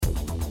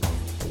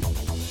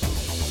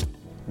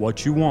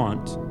what you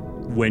want,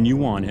 when you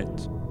want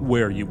it,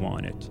 where you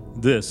want it.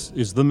 This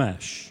is The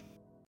Mesh.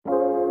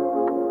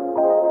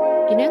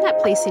 You know that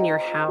place in your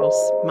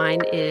house,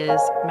 mine is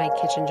my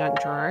kitchen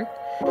junk drawer,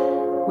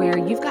 where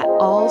you've got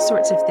all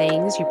sorts of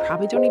things. You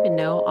probably don't even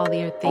know all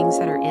the things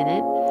that are in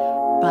it,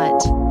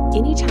 but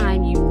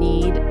anytime you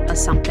need a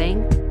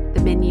something,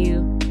 the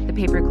menu, the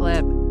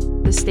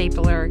paperclip, the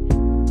stapler,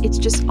 it's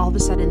just all of a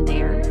sudden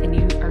there, and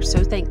you are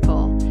so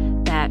thankful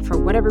that for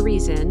whatever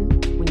reason,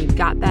 when you've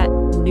got that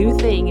new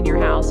thing in your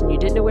house and you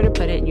didn't know where to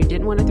put it and you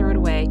didn't want to throw it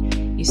away,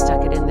 you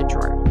stuck it in the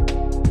drawer.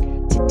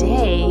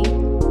 Today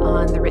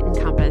on The Written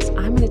Compass,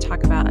 I'm going to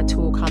talk about a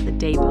tool called the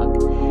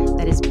Daybook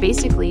that is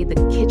basically the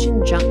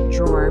kitchen junk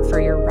drawer for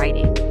your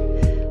writing.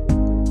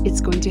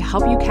 It's going to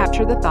help you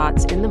capture the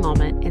thoughts in the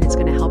moment, and it's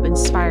going to help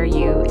inspire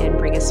you and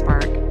bring a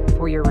spark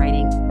for your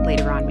writing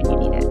later on when you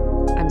need it.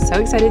 I'm so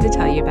excited to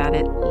tell you about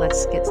it.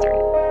 Let's get started.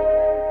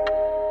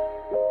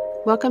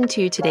 Welcome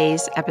to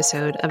today's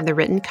episode of The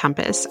Written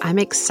Compass. I'm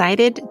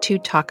excited to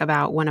talk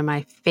about one of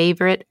my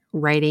favorite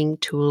writing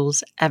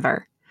tools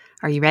ever.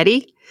 Are you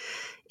ready?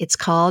 It's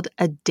called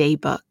a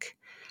Daybook.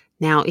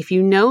 Now, if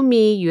you know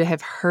me, you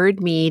have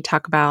heard me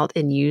talk about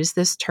and use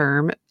this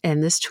term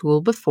and this tool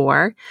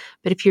before.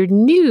 But if you're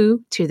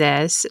new to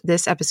this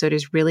episode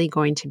is really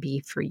going to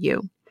be for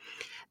you.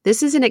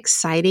 This is an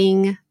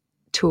exciting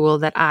tool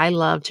that I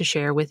love to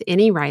share with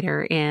any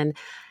writer, and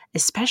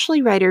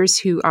especially writers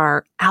who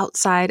are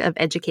outside of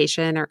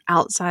education or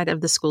outside of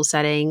the school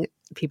setting,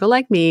 people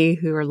like me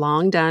who are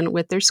long done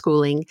with their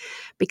schooling,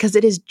 because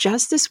it is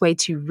just this way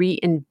to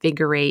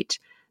reinvigorate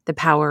the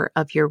power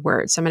of your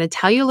words. So I'm going to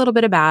tell you a little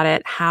bit about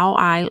it, how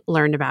I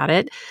learned about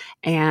it,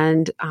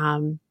 and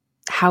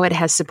how it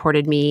has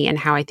supported me and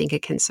how I think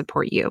it can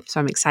support you. So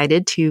I'm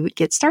excited to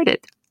get started.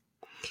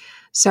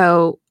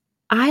 So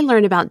I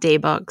learned about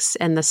Daybooks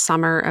in the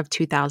summer of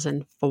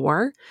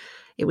 2004.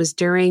 It was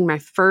during my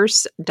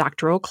first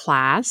doctoral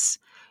class,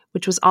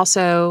 which was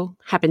also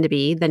happened to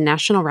be the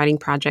National Writing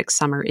Project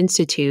Summer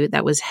Institute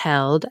that was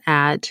held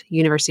at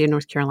University of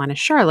North Carolina,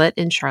 Charlotte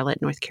in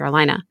Charlotte, North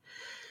Carolina.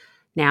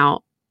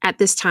 Now, at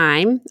this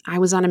time, I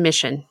was on a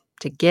mission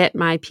to get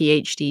my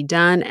PhD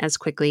done as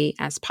quickly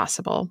as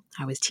possible.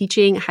 I was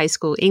teaching high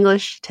school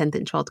English, 10th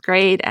and 12th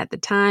grade at the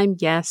time.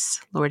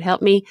 Yes, Lord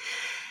help me.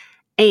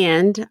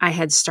 And I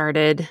had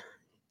started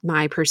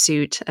my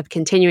pursuit of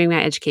continuing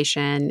my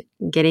education,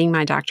 getting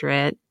my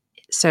doctorate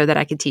so that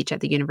I could teach at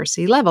the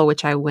university level,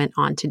 which I went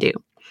on to do.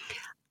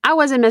 I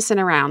wasn't messing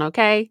around,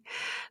 okay?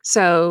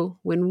 So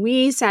when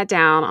we sat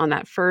down on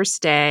that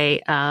first day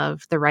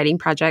of the Writing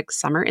Project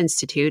Summer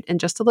Institute, and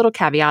just a little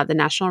caveat, the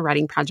National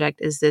Writing Project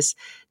is this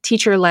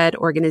teacher-led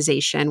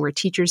organization where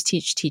teachers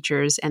teach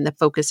teachers, and the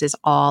focus is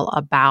all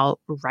about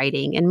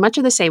writing in much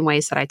of the same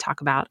ways that I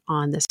talk about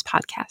on this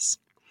podcast.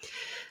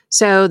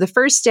 So the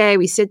first day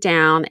we sit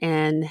down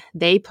and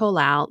they pull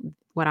out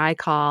what I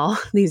call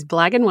these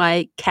black and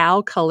white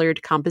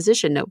cow-colored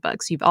composition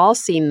notebooks. You've all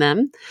seen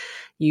them.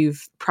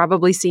 You've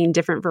probably seen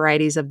different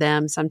varieties of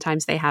them.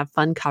 Sometimes they have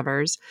fun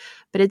covers,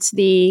 but it's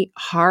the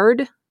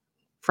hard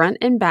front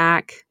and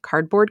back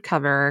cardboard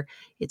cover.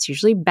 It's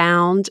usually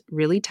bound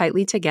really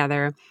tightly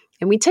together.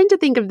 And we tend to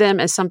think of them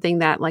as something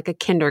that like a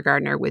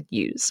kindergartner would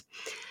use.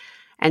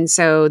 And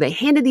so they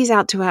handed these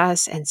out to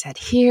us and said,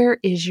 "Here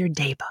is your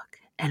Daybook."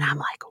 And I'm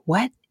like,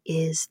 what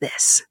is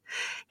this?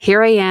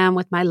 Here I am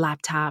with my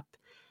laptop.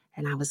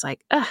 And I was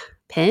like,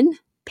 pen,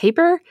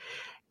 paper,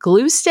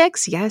 glue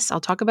sticks. Yes,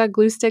 I'll talk about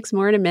glue sticks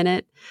more in a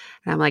minute.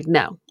 And I'm like,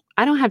 no,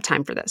 I don't have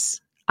time for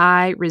this.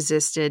 I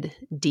resisted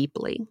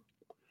deeply.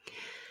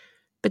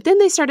 But then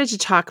they started to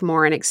talk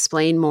more and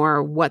explain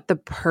more what the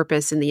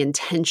purpose and the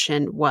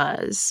intention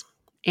was.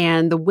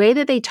 And the way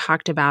that they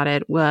talked about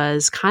it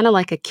was kind of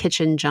like a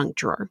kitchen junk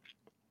drawer.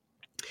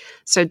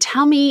 So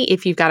tell me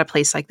if you've got a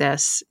place like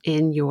this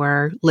in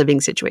your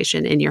living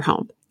situation, in your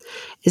home.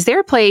 Is there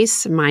a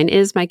place? Mine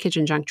is my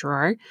kitchen junk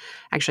drawer.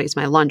 Actually, it's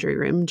my laundry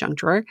room junk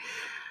drawer.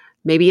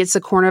 Maybe it's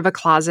a corner of a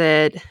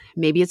closet.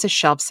 Maybe it's a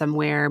shelf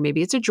somewhere.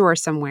 Maybe it's a drawer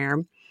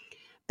somewhere.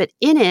 But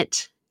in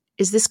it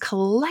is this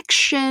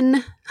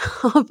collection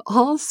of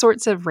all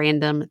sorts of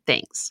random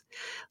things.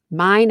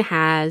 Mine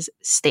has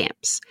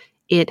stamps.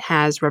 It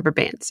has rubber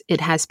bands.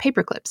 It has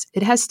paper clips.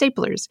 It has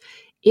staplers.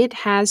 It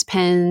has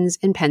pens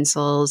and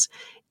pencils.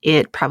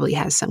 It probably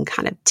has some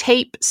kind of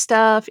tape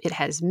stuff. It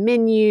has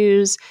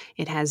menus.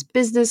 It has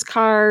business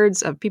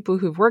cards of people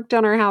who've worked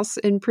on our house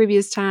in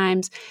previous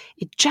times.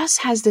 It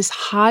just has this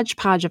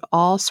hodgepodge of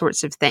all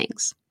sorts of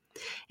things.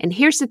 And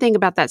here's the thing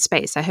about that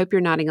space. I hope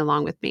you're nodding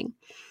along with me.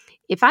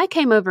 If I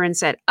came over and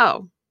said,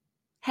 "Oh,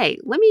 hey,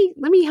 let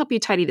me help you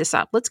tidy this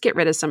up. Let's get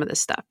rid of some of this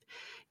stuff."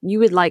 You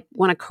would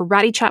want to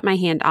karate chop my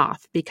hand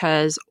off,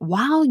 because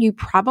while you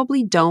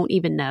probably don't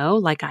even know,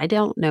 like I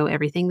don't know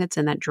everything that's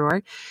in that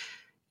drawer,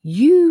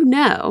 you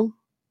know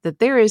that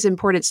there is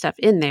important stuff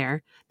in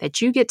there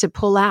that you get to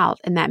pull out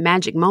in that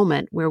magic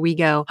moment where we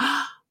go,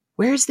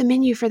 where's the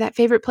menu for that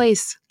favorite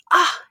place?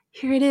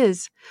 Here it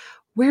is.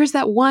 Where's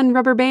that one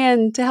rubber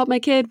band to help my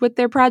kid with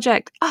their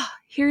project?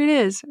 Here it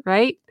is,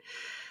 right?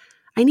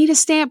 I need a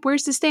stamp.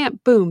 Where's the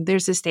stamp? Boom,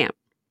 there's the stamp.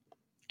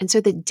 And so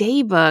the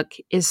Daybook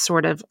is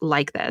sort of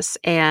like this.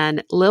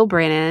 And Lil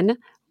Brannon,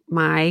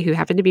 who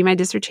happened to be my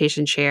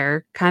dissertation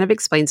chair, kind of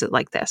explains it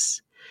like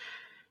this.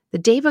 The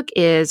Daybook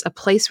is a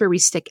place where we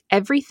stick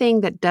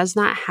everything that does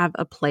not have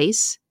a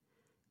place,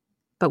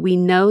 but we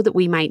know that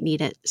we might need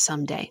it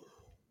someday.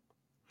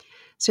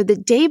 So the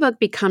Daybook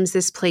becomes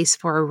this place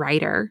for a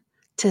writer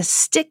to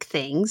stick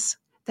things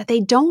that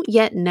they don't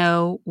yet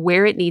know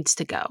where it needs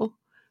to go.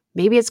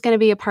 Maybe it's going to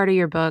be a part of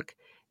your book.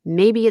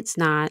 Maybe it's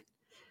not.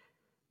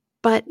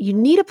 But you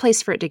need a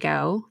place for it to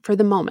go for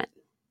the moment.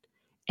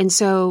 And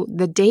so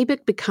the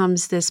Daybook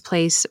becomes this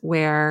place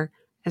where,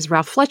 as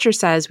Ralph Fletcher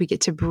says, we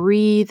get to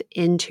breathe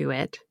into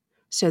it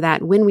so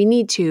that when we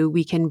need to,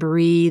 we can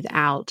breathe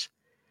out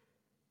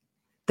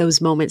those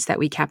moments that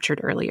we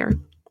captured earlier.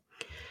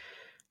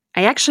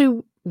 I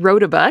actually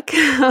wrote a book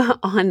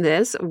on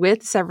this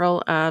with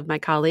several of my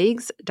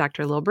colleagues,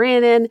 Dr. Lil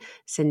Brannon,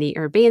 Cindy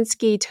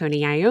Urbanski,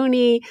 Tony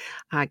Ione,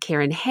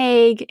 Karen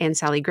Haig, and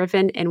Sally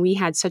Griffin, and we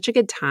had such a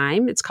good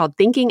time. It's called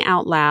Thinking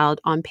Out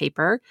Loud on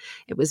Paper.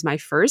 It was my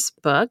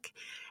first book,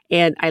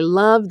 and I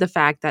love the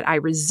fact that I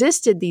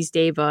resisted these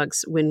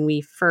daybooks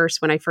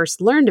when I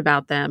first learned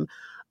about them,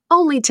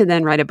 only to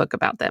then write a book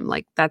about them.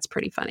 Like, that's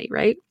pretty funny,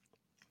 right?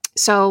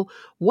 So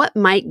what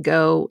might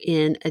go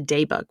in a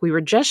daybook? We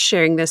were just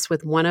sharing this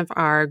with one of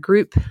our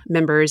group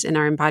members in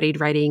our embodied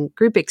writing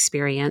group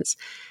experience,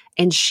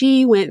 and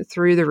she went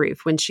through the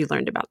roof when she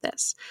learned about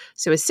this.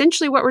 So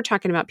essentially what we're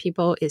talking about,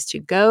 people, is to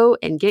go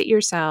and get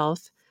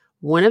yourself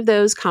one of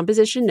those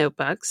composition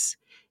notebooks.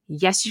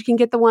 Yes, you can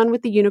get the one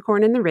with the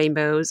unicorn and the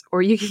rainbows,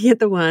 or you can get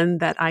the one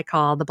that I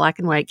call the black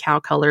and white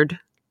cow-colored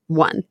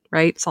one,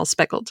 right? It's all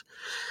speckled.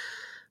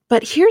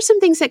 But here's some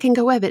things that can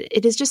go with it.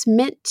 It is just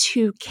meant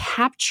to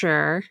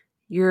capture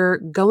your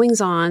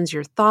goings-ons,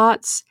 your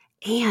thoughts,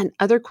 and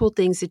other cool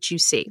things that you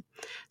see.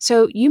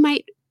 So you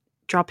might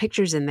draw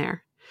pictures in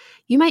there.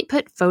 You might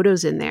put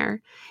photos in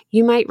there.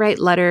 You might write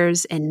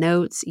letters and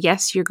notes.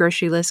 Yes, your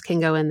grocery list can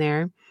go in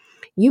there.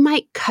 You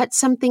might cut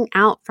something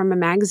out from a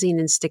magazine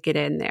and stick it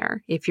in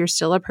there. If you're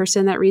still a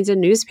person that reads a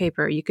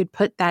newspaper, you could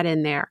put that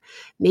in there.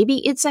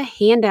 Maybe it's a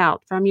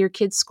handout from your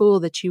kid's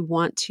school that you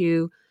want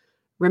to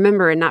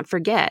remember and not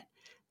forget.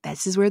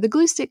 This is where the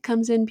glue stick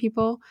comes in,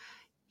 people.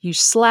 You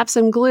slap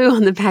some glue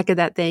on the back of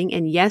that thing.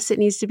 And yes, it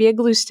needs to be a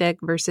glue stick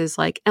versus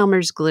like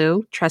Elmer's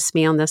glue. Trust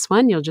me on this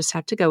one. You'll just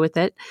have to go with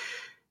it.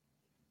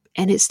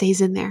 And it stays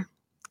in there.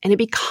 And it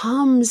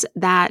becomes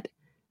that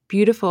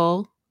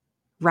beautiful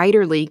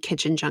writerly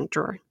kitchen junk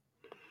drawer.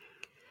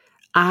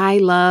 I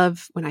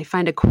love when I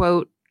find a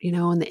quote,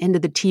 on the end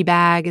of the tea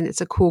bag, and it's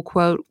a cool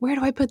quote. Where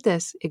do I put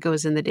this? It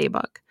goes in the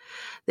Daybook.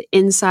 The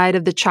inside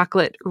of the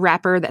chocolate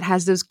wrapper that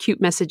has those cute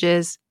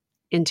messages,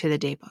 into the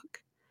Daybook.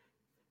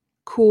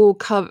 Cool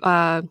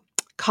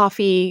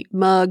coffee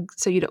mug,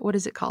 so you don't, what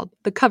is it called?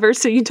 The cover,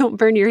 so you don't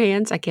burn your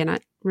hands. I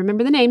cannot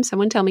remember the name.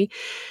 Someone tell me.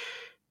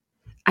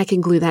 I can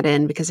glue that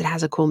in because it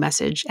has a cool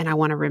message and I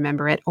want to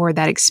remember it, or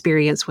that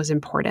experience was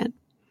important.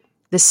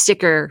 The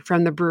sticker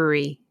from the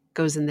brewery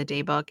goes in the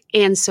Daybook,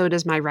 and so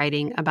does my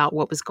writing about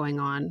what was going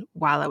on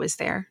while I was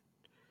there.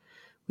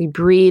 We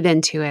breathe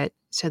into it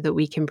so that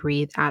we can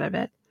breathe out of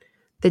it.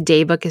 The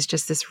Daybook is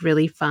just this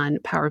really fun,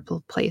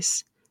 powerful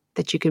place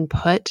that you can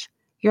put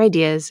your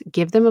ideas,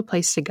 give them a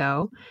place to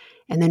go,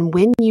 and then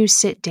when you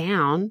sit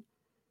down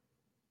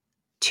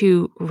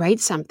to write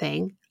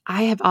something,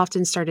 I have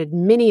often started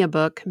many a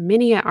book,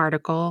 many an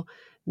article,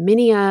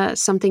 many a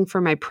something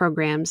for my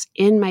programs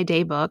in my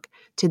Daybook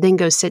to then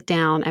go sit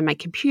down at my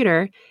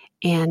computer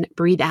and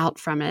breathe out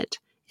from it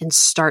and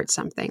start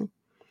something.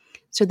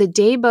 So the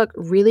Daybook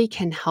really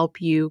can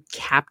help you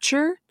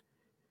capture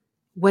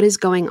what is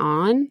going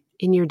on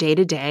in your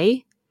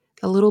day-to-day,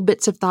 the little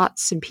bits of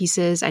thoughts and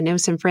pieces. I know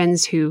some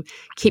friends who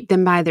keep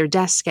them by their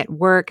desk at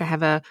work. I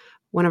have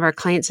one of our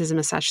clients is a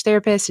massage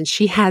therapist, and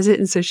she has it.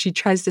 And so she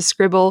tries to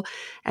scribble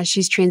as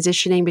she's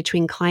transitioning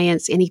between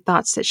clients, any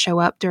thoughts that show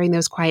up during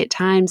those quiet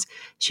times,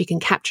 she can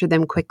capture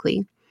them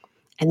quickly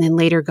and then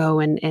later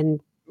go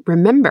and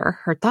remember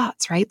her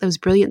thoughts, right? Those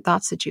brilliant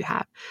thoughts that you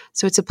have.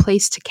 So it's a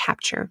place to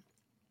capture.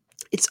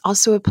 It's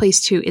also a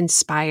place to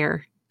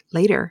inspire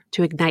later,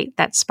 to ignite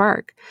that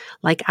spark,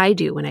 like I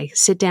do when I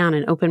sit down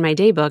and open my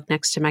Daybook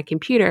next to my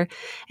computer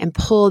and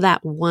pull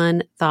that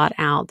one thought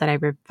out that I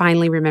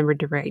finally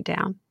remembered to write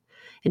down.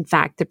 In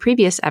fact, the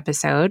previous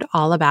episode,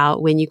 all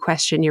about when you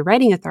question your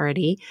writing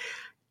authority,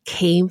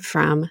 came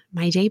from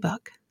my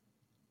Daybook.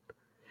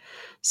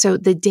 So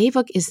the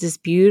Daybook is this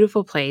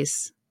beautiful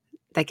place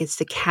that gets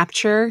to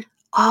capture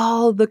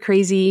all the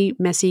crazy,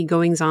 messy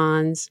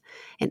goings-ons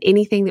and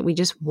anything that we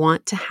just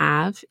want to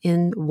have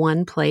in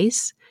one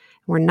place.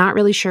 We're not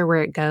really sure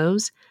where it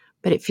goes,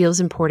 but it feels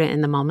important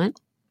in the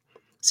moment.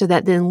 So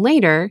that then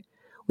later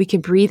we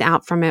can breathe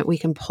out from it, we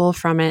can pull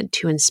from it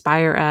to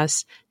inspire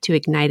us, to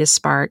ignite a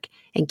spark,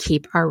 and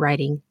keep our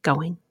writing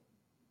going.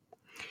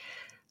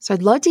 So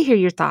I'd love to hear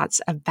your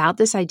thoughts about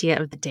this idea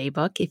of the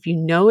Daybook. If you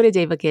know what a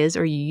Daybook is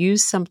or you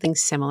use something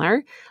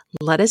similar,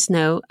 let us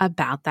know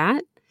about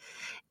that.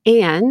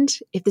 And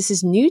if this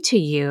is new to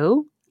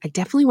you, I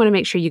definitely want to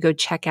make sure you go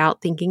check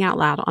out Thinking Out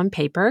Loud on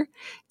paper.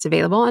 It's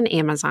available on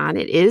Amazon.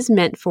 It is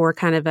meant for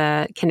kind of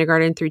a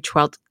kindergarten through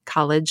 12th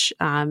college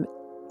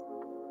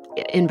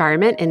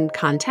environment and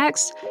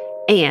context.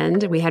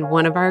 And we had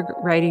one of our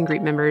writing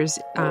group members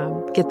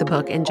get the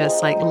book and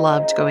just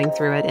loved going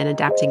through it and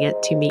adapting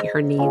it to meet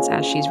her needs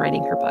as she's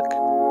writing her book.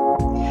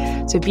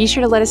 So be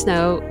sure to let us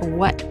know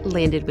what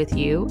landed with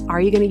you. Are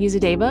you going to use a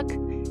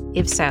daybook?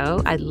 If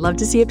so, I'd love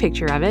to see a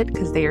picture of it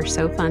because they are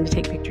so fun to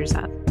take pictures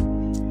of.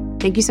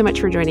 Thank you so much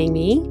for joining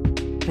me,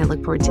 and I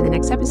look forward to the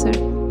next episode.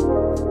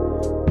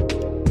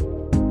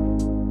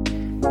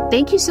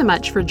 Thank you so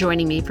much for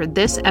joining me for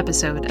this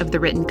episode of The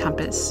Written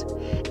Compass.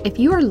 If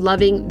you are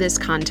loving this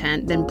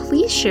content, then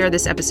please share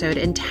this episode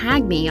and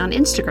tag me on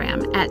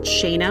Instagram at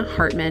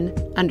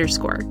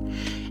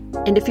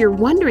ShaynaHartman_. And if you're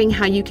wondering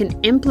how you can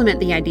implement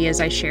the ideas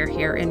I share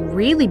here and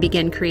really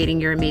begin creating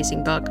your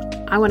amazing book,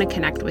 I want to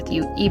connect with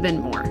you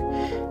even more.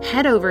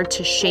 Head over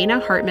to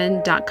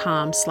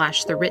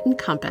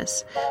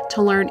shaynahartman.com/thewrittencompass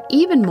to learn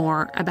even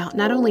more about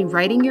not only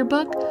writing your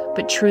book,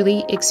 but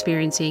truly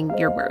experiencing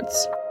your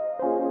words.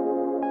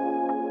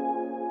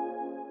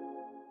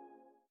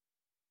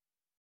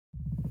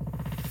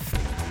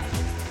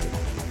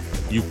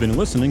 You've been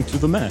listening to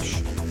The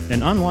Mesh,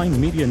 an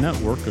online media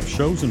network of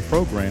shows and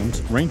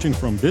programs ranging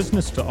from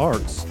business to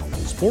arts,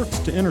 sports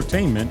to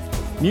entertainment,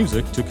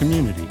 music to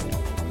community.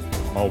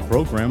 All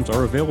programs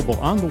are available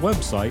on the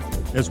website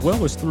as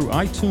well as through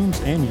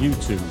iTunes and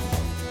YouTube.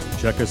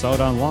 Check us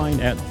out online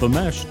at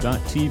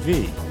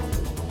themesh.tv.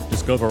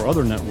 Discover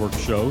other network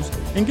shows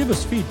and give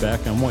us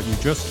feedback on what you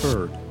just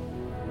heard.